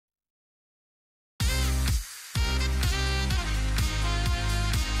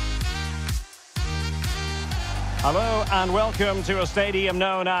Hello and welcome to a stadium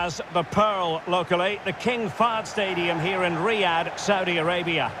known as the Pearl locally, the King Fahd Stadium here in Riyadh, Saudi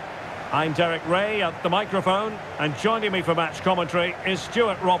Arabia. I'm Derek Ray at the microphone, and joining me for match commentary is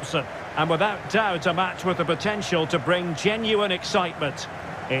Stuart Robson. And without doubt a match with the potential to bring genuine excitement.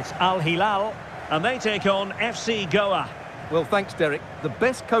 It's Al Hilal and they take on FC Goa. Well, thanks, Derek. The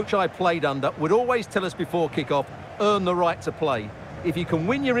best coach I played under would always tell us before kick-off, earn the right to play. If you can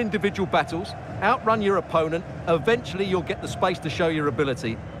win your individual battles, outrun your opponent, eventually you'll get the space to show your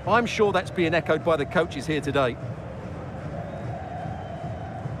ability. I'm sure that's being echoed by the coaches here today.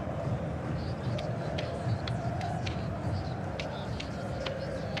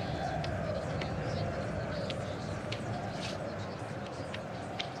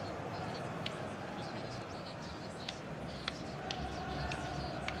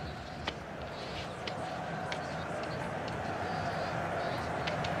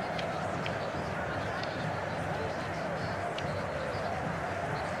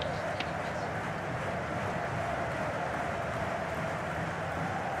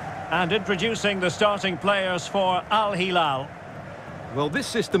 And introducing the starting players for Al Hilal. Well, this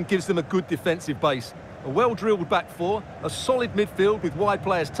system gives them a good defensive base. A well-drilled back four, a solid midfield with wide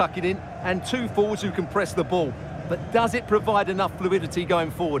players tucking in, and two forwards who can press the ball. But does it provide enough fluidity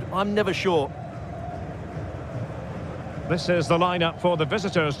going forward? I'm never sure. This is the lineup for the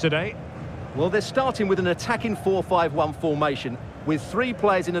visitors today. Well, they're starting with an attacking 4-5-1 formation, with three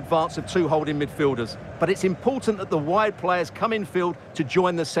players in advance of two holding midfielders. But it's important that the wide players come in field to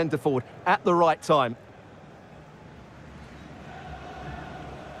join the centre forward at the right time.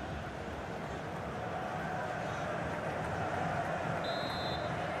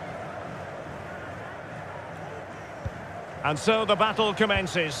 And so the battle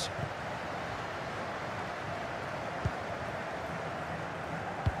commences.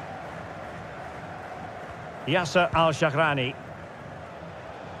 Yasser Al-Shahrani.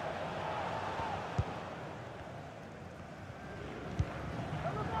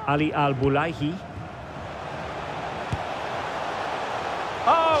 Ali Al-Bulaihi.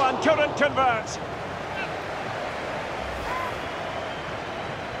 Oh, and couldn't convert.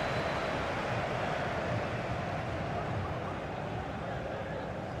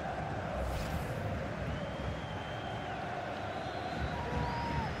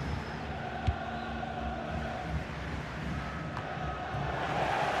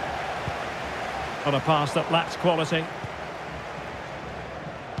 On a pass that lacks quality.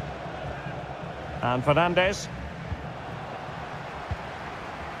 And Fernandez.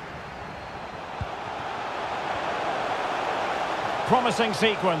 Promising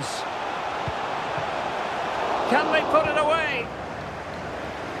sequence. Can they put it away?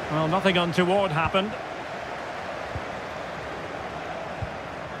 Well, nothing untoward happened.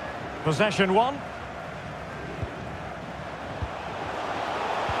 Possession one.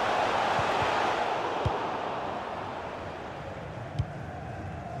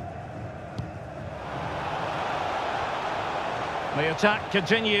 The attack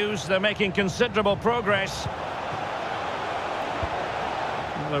continues, they're making considerable progress.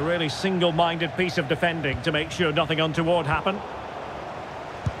 A really single-minded piece of defending to make sure nothing untoward happened.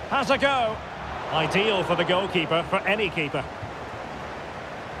 Has a go. Ideal for the goalkeeper, for any keeper.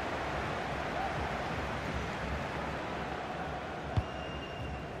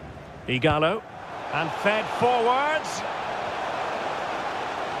 Igalo. And fed forwards.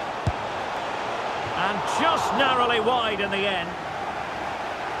 And just narrowly wide in the end.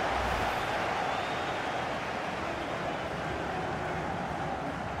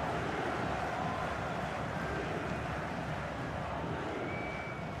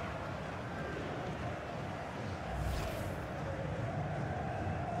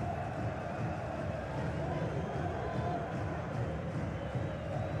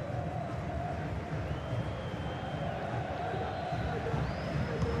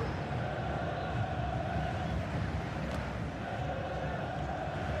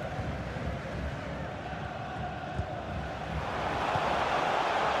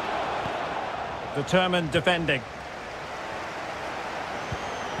 Determined defending.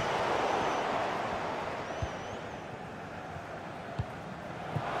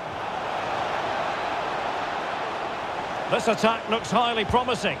 This attack looks highly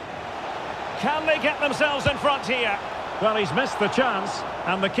promising. Can they get themselves in front here? Well, he's missed the chance,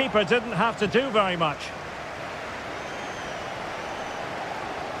 and the keeper didn't have to do very much.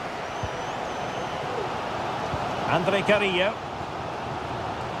 Andre Carrillo.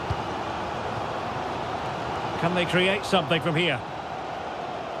 Can they create something from here?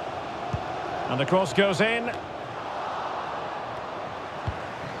 And the cross goes in.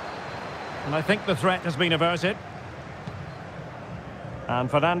 And I think the threat has been averted. And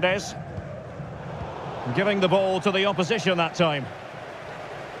Fernandez giving the ball to the opposition that time.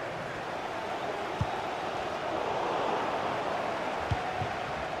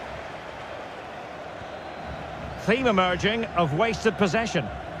 Theme emerging of wasted possession.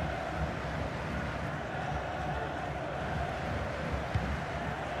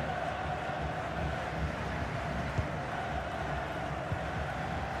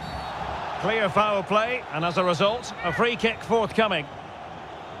 Clear foul play, and as a result, a free kick forthcoming.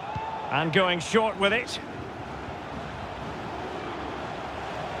 And going short with it.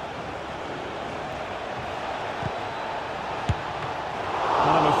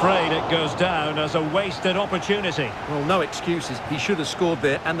 I'm afraid it goes down as a wasted opportunity. Well, no excuses. He should have scored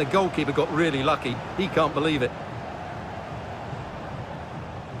there, and the goalkeeper got really lucky. He can't believe it.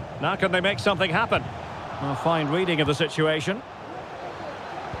 Now can they make something happen? A fine reading of the situation.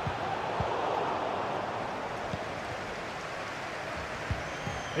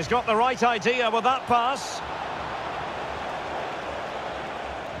 He's got the right idea with that pass.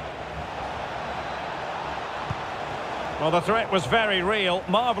 Well, the threat was very real.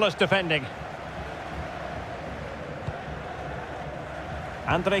 Marvellous defending.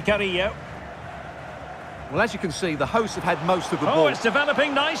 Andre Carrillo. Well, as you can see, the hosts have had most of the ball. ball. Oh, it's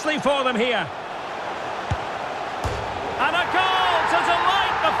developing nicely for them here. And a goal to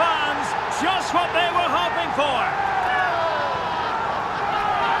delight the fans. Just what they were hoping for.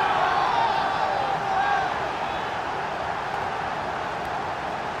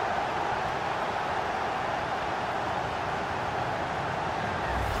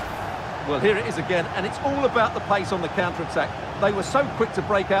 Well, here it is again, and it's all about the pace on the counter-attack. They were so quick to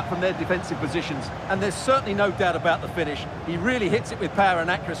break out from their defensive positions, and there's certainly no doubt about the finish. He really hits it with power and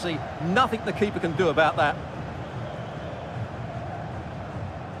accuracy. Nothing the keeper can do about that.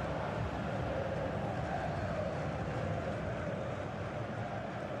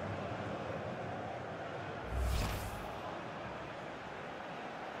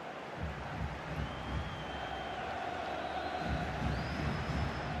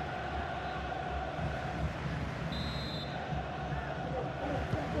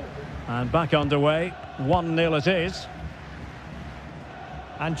 And back underway, 1-0 it is.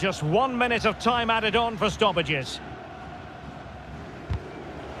 And just 1 minute of time added on for stoppages.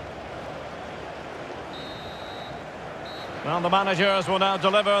 Well, the managers will now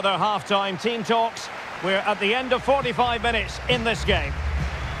deliver their half-time team talks. We're at the end of 45 minutes in this game.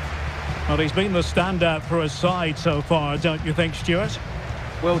 Well, he's been the standout for his side so far, don't you think, Stuart?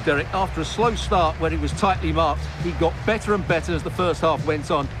 Well, Derek, after a slow start where he was tightly marked, he got better and better as the first half went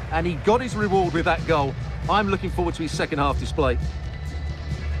on, and he got his reward with that goal. I'm looking forward to his second half display.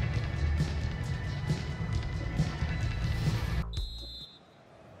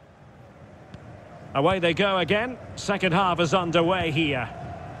 Away they go again. Second half is underway here.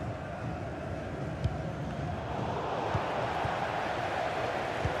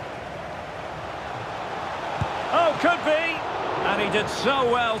 Oh, could be! And he did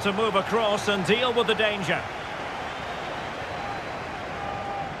so well to move across and deal with the danger.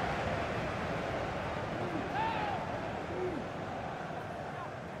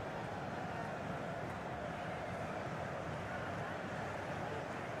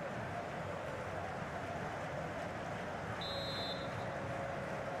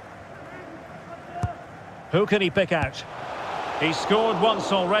 Who can he pick out? He's scored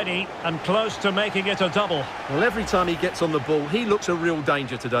once already and close to making it a double. Well, every time he gets on the ball, he looks a real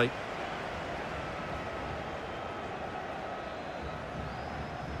danger today.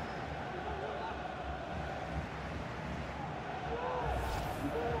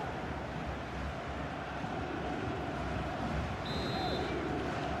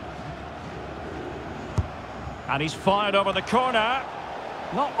 And he's fired over the corner.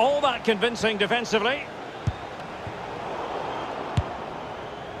 Not all that convincing defensively.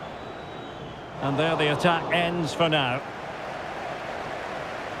 And there the attack ends for now.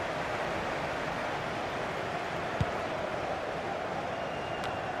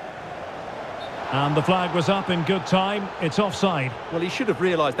 And the flag was up in good time. It's offside. Well, he should have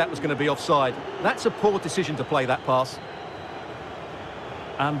realised that was going to be offside. That's a poor decision to play that pass.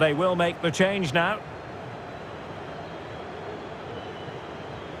 And they will make the change now.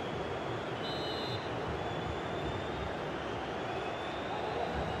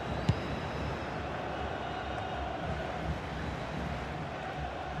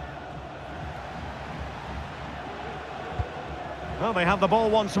 Well, they have the ball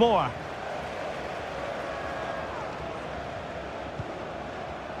once more.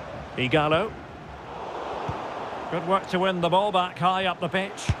 Igalo. Good work to win the ball back high up the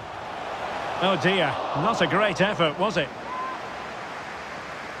pitch. Oh dear, not a great effort, was it?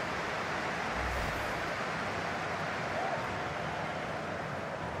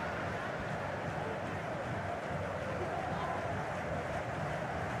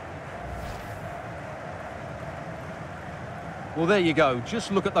 Well, there you go.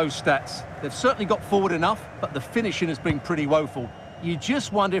 Just look at those stats. They've certainly got forward enough, but the finishing has been pretty woeful. You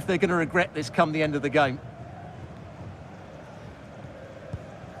just wonder if they're going to regret this come the end of the game.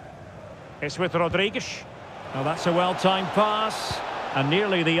 It's with Rodriguez. Well, that's a well-timed pass. And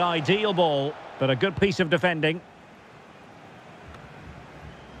nearly the ideal ball, but a good piece of defending.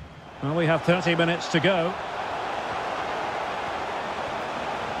 Well, we have 30 minutes to go.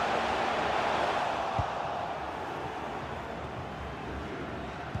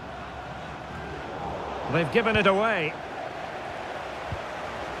 They've given it away.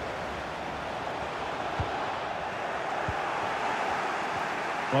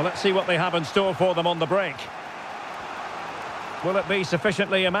 Well, let's see what they have in store for them on the break. Will it be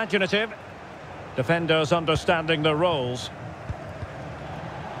sufficiently imaginative? Defenders understanding their roles.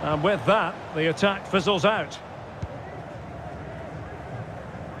 And with that, the attack fizzles out.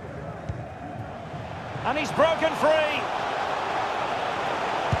 And he's broken free.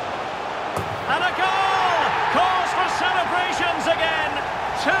 And a goal! Cause for celebrations again.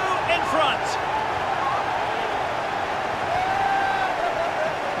 2 in front.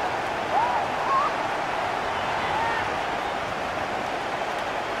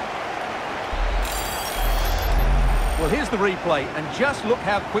 Well, here's the replay, and just look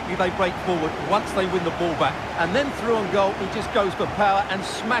how quickly they break forward once they win the ball back. And then through on goal, he just goes for power and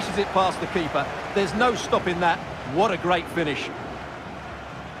smashes it past the keeper. There's no stopping that. What a great finish.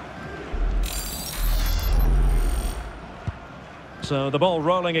 So the ball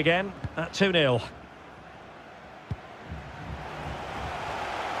rolling again at 2-0.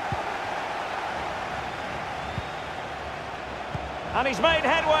 And he's made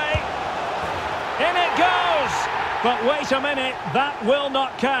headway. In it goes! But wait a minute, that will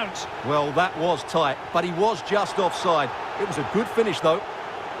not count. Well, that was tight, but he was just offside. It was a good finish, though.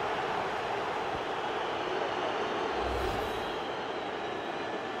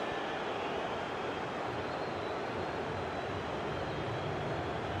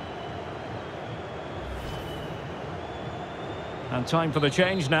 And time for the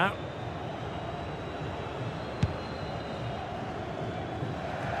change now.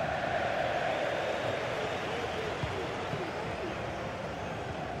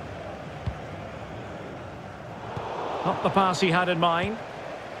 Not the pass he had in mind.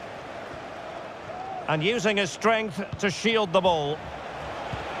 And using his strength to shield the ball.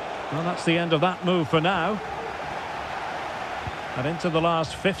 Well, that's the end of that move for now. And into the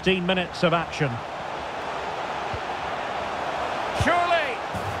last 15 minutes of action. Surely,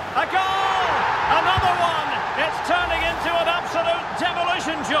 a goal! Another one! It's turning into an absolute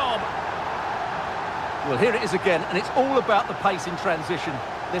demolition job. Well, here it is again, and it's all about the pace in transition.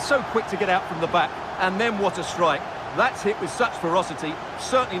 They're so quick to get out from the back, and then what a strike. That's hit with such ferocity.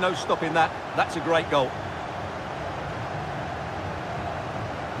 Certainly no stopping that. That's a great goal.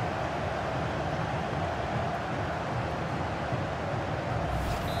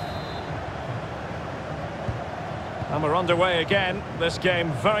 And we're underway again. This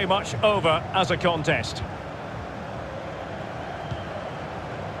game very much over as a contest.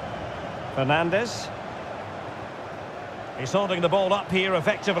 Fernandez. He's holding the ball up here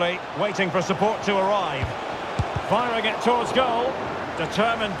effectively, waiting for support to arrive. Firing it towards goal.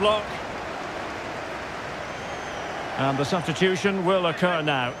 Determined block. And the substitution will occur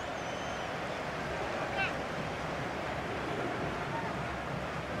now.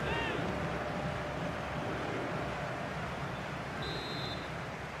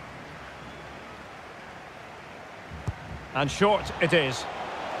 And short it is.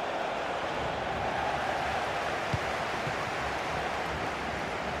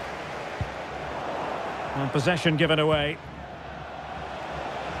 And possession given away.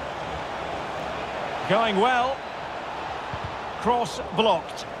 Going well. Cross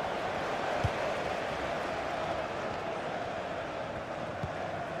blocked.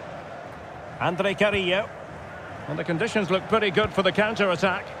 Andre Carrillo. And the conditions look pretty good for the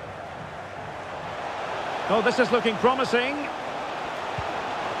counter-attack. Oh, this is looking promising.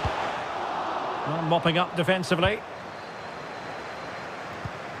 Well, mopping up defensively.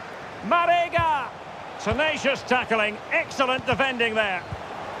 Marega! Tenacious tackling, excellent defending there.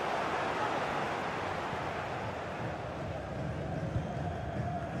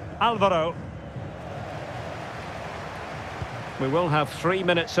 Alvaro. We will have 3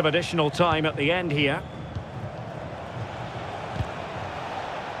 minutes of additional time at the end here.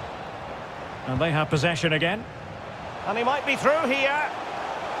 And they have possession again. And he might be through here.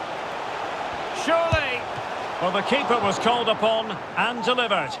 Surely. Well, the keeper was called upon and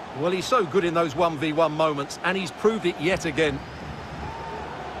delivered. Well, he's so good in those 1v1 moments, and he's proved it yet again.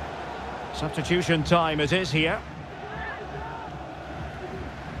 Substitution time it is here.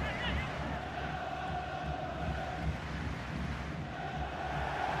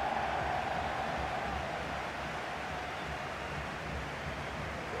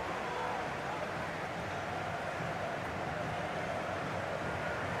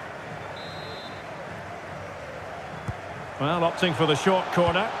 Well, opting for the short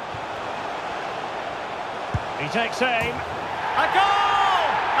corner. He takes aim. A goal!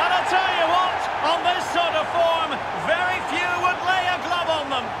 And I'll tell you what, on this sort of form, very few would lay a glove on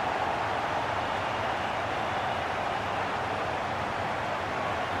them.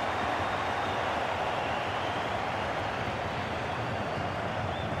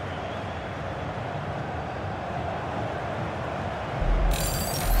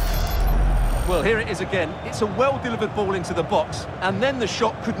 Well, here it is again. It's a well-delivered ball into the box, and then the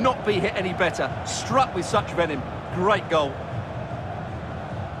shot could not be hit any better. Struck with such venom. Great goal.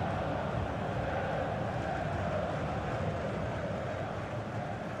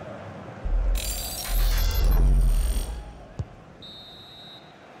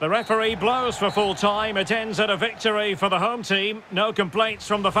 The referee blows for full time. It ends at a victory for the home team. No complaints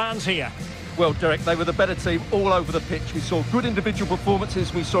from the fans here. Well, Derek, they were the better team all over the pitch. We saw good individual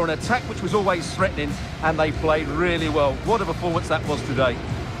performances. We saw an attack which was always threatening, and they played really well. What a performance that was today.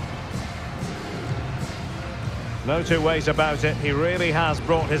 No two ways about it. He really has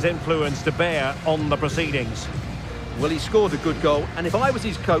brought his influence to bear on the proceedings. Well, he scored a good goal, and if I was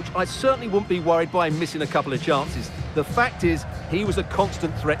his coach, I certainly wouldn't be worried by him missing a couple of chances. The fact is, he was a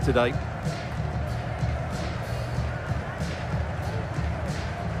constant threat today.